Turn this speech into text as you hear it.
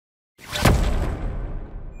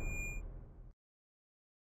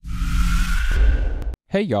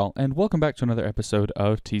Hey y'all, and welcome back to another episode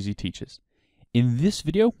of TZ Teaches. In this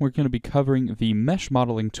video, we're going to be covering the mesh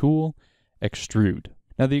modeling tool, Extrude.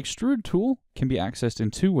 Now the Extrude tool can be accessed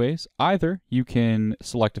in two ways. Either you can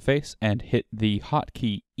select a face and hit the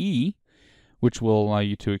hotkey E, which will allow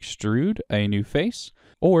you to extrude a new face,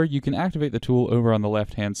 or you can activate the tool over on the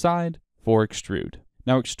left-hand side for Extrude.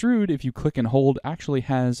 Now Extrude, if you click and hold, actually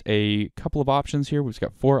has a couple of options here. We've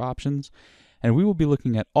got 4 options. And we will be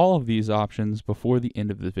looking at all of these options before the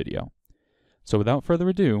end of the video. So without further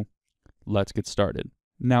ado, let's get started.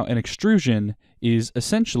 Now, an extrusion is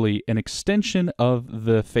essentially an extension of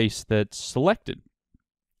the face that's selected.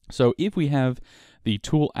 So if we have the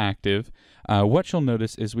tool active, what you'll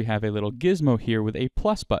notice is we have a little gizmo here with a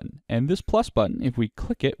plus button. And this plus button, if we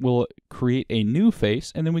click it, will create a new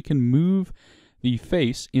face, and then we can move the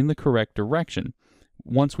face in the correct direction.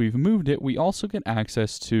 Once we've moved it, we also get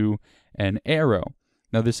access to an arrow.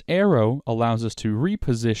 Now this arrow allows us to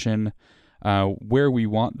reposition where we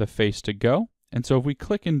want the face to go. And so if we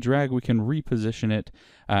click and drag, we can reposition it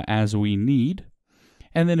as we need.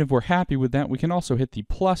 And then if we're happy with that, we can also hit the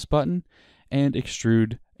plus button and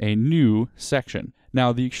extrude a new section.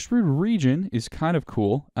 Now the extrude region is kind of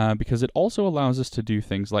cool because it also allows us to do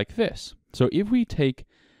things like this. So if we take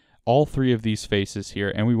all 3 of these faces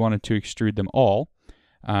here and we wanted to extrude them all,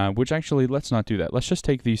 which actually, let's not do that. Let's just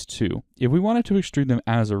take these 2. If we wanted to extrude them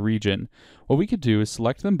as a region, what we could do is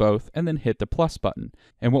select them both and then hit the plus button.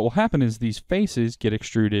 And what will happen is these faces get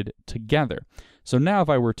extruded together. So now if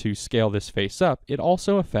I were to scale this face up, it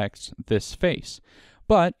also affects this face.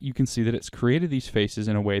 But you can see that it's created these faces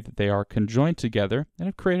in a way that they are conjoined together and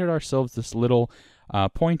have created ourselves this little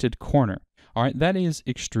pointed corner. All right, that is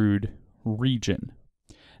Extrude Region.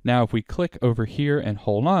 Now, if we click over here and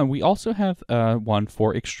hold on, we also have one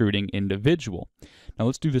for extruding individual. Now,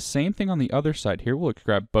 let's do the same thing on the other side here. We'll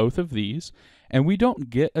grab both of these, and we don't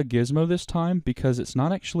get a gizmo this time because it's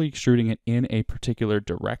not actually extruding it in a particular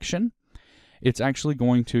direction. It's actually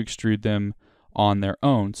going to extrude them on their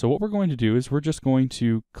own. So what we're going to do is we're just going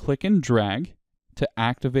to click and drag to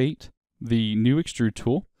activate the new extrude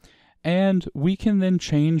tool, and we can then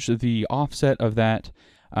change the offset of that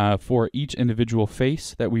for each individual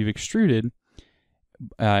face that we've extruded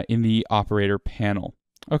in the operator panel.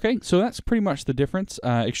 Okay, so that's pretty much the difference.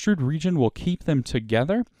 Extrude region will keep them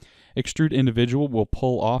together. Extrude individual will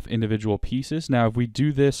pull off individual pieces. Now, if we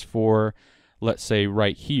do this for, let's say,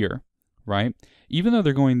 right here, right? Even though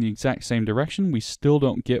they're going the exact same direction, we still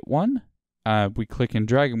don't get one. We click and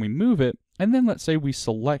drag and we move it. And then let's say we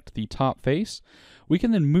select the top face. We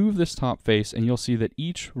can then move this top face and you'll see that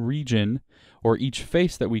each region or each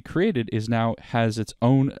face that we created has its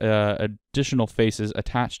own additional faces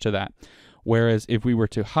attached to that. Whereas if we were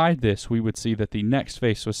to hide this, we would see that the next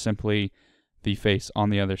face was simply the face on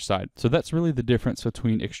the other side. So that's really the difference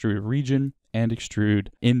between Extrude Region and Extrude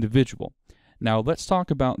Individual. Now let's talk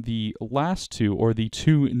about the last 2, or the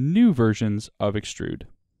 2 new versions of Extrude.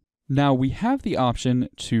 Now we have the option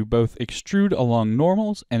to both extrude along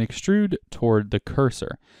normals and extrude toward the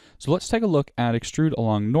cursor. So let's take a look at extrude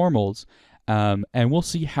along normals, and we'll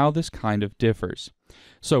see how this kind of differs.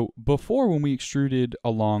 So before, when we extruded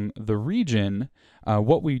along the region,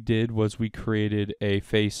 what we did was we created a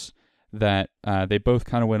face that they both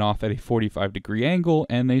kind of went off at a 45-degree angle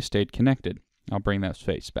and they stayed connected. I'll bring that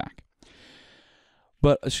face back.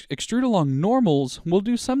 But extrude along normals will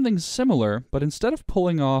do something similar, but instead of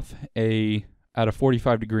pulling off at a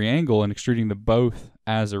 45-degree angle and extruding them both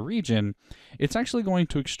as a region, it's actually going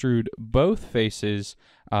to extrude both faces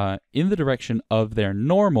in the direction of their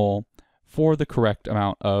normal for the correct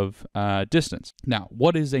amount of distance. Now,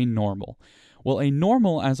 what is a normal? Well, a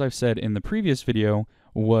normal, as I've said in the previous video,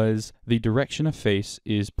 was the direction a face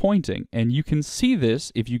is pointing. And you can see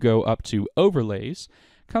this if you go up to Overlays,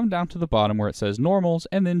 come down to the bottom where it says Normals,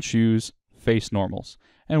 and then choose Face Normals.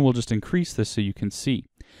 And we'll just increase this so you can see.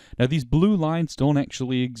 Now, these blue lines don't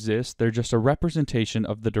actually exist. They're just a representation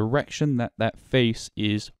of the direction that that face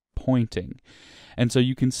is pointing. And so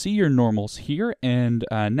you can see your normals here. And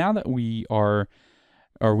now that we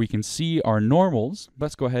can see our normals,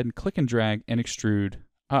 let's go ahead and click and drag and extrude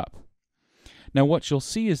up. Now what you'll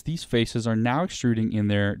see is these faces are now extruding in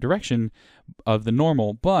their direction of the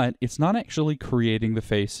normal, but it's not actually creating the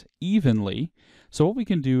face evenly. So what we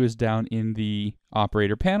can do is down in the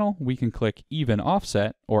operator panel, we can click even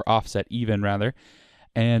offset, or offset even rather,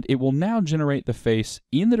 and it will now generate the face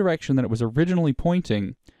in the direction that it was originally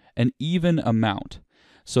pointing, an even amount.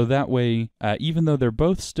 So that way, even though they're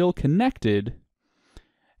both still connected,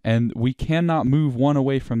 and we cannot move one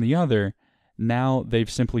away from the other, now they've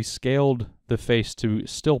simply scaled the face to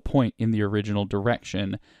still point in the original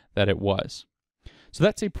direction that it was. So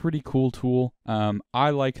that's a pretty cool tool. I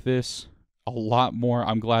like this a lot more.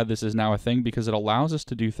 I'm glad this is now a thing because it allows us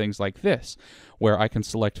to do things like this, where I can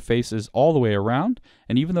select faces all the way around,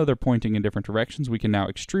 and even though they're pointing in different directions, we can now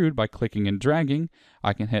extrude by clicking and dragging.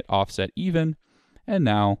 I can hit offset even, and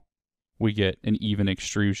now we get an even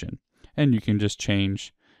extrusion. And you can just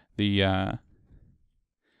change the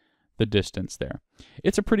distance there.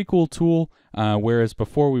 It's a pretty cool tool, whereas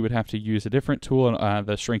before we would have to use a different tool,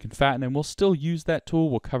 the shrink and fatten, and we'll still use that tool.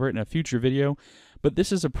 We'll cover it in a future video, but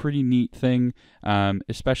this is a pretty neat thing,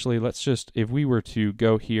 especially if we were to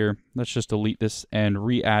go here, let's just delete this and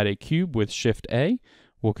re-add a cube with Shift A.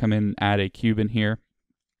 We'll come in and add a cube in here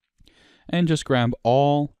and just grab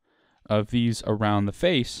all of these around the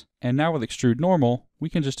face. And now with Extrude Normal, we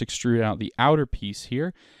can just extrude out the outer piece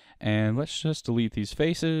here. And let's just delete these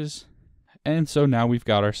faces. And so now we've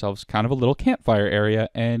got ourselves kind of a little campfire area,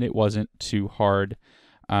 and it wasn't too hard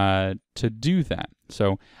to do that.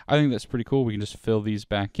 So I think that's pretty cool. We can just fill these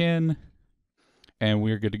back in, and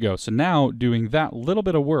we're good to go. So now doing that little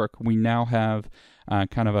bit of work, we now have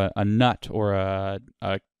kind of a nut or a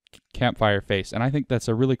campfire face, and I think that's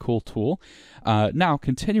a really cool tool. Now,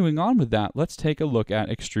 continuing on with that, let's take a look at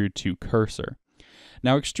Extrude to Cursor.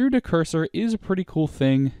 Now, Extrude to Cursor is a pretty cool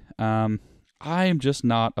thing. I am just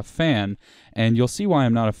not a fan, and you'll see why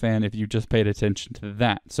I'm not a fan if you just paid attention to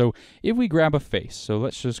that. So if we grab a face, so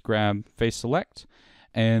let's just grab Face Select,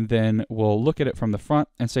 and then we'll look at it from the front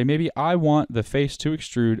and say, maybe I want the face to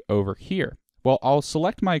extrude over here. Well, I'll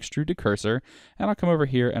select my Extrude to Cursor, and I'll come over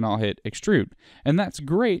here and I'll hit Extrude. And that's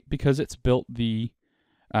great because it's built the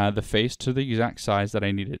face to the exact size that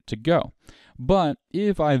I need it to go. But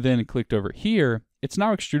if I then clicked over here, it's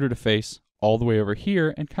now extruded a face all the way over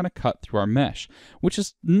here and kind of cut through our mesh, which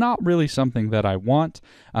is not really something that I want,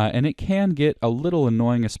 and it can get a little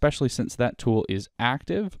annoying, especially since that tool is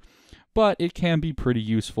active, but it can be pretty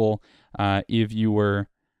useful if you were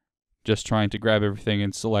just trying to grab everything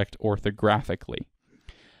and select orthographically.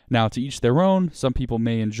 Now, to each their own. Some people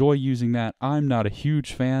may enjoy using that. I'm not a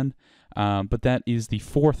huge fan, but that is the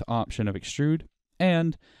fourth option of Extrude,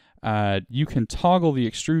 and you can toggle the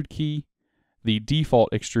Extrude key, the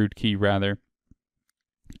default Extrude key rather,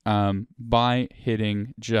 by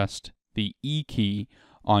hitting just the E key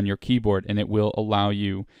on your keyboard, and it will allow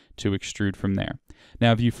you to extrude from there.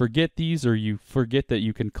 Now, if you forget these, or you forget that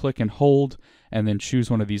you can click and hold and then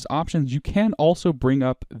choose one of these options, you can also bring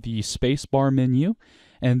up the Spacebar menu,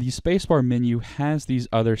 and the Spacebar menu has these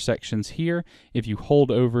other sections here. If you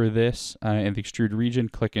hold over this in the Extrude region,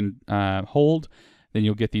 click and hold, then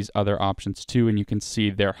you'll get these other options too, and you can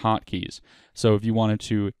see their hotkeys. So if you wanted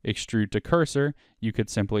to extrude to cursor, you could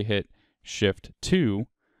simply hit Shift 2,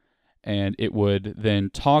 and it would then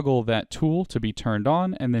toggle that tool to be turned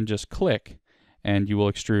on, and then just click, and you will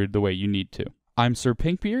extrude the way you need to. I'm Sir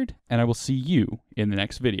Pinkbeard, and I will see you in the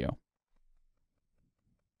next video.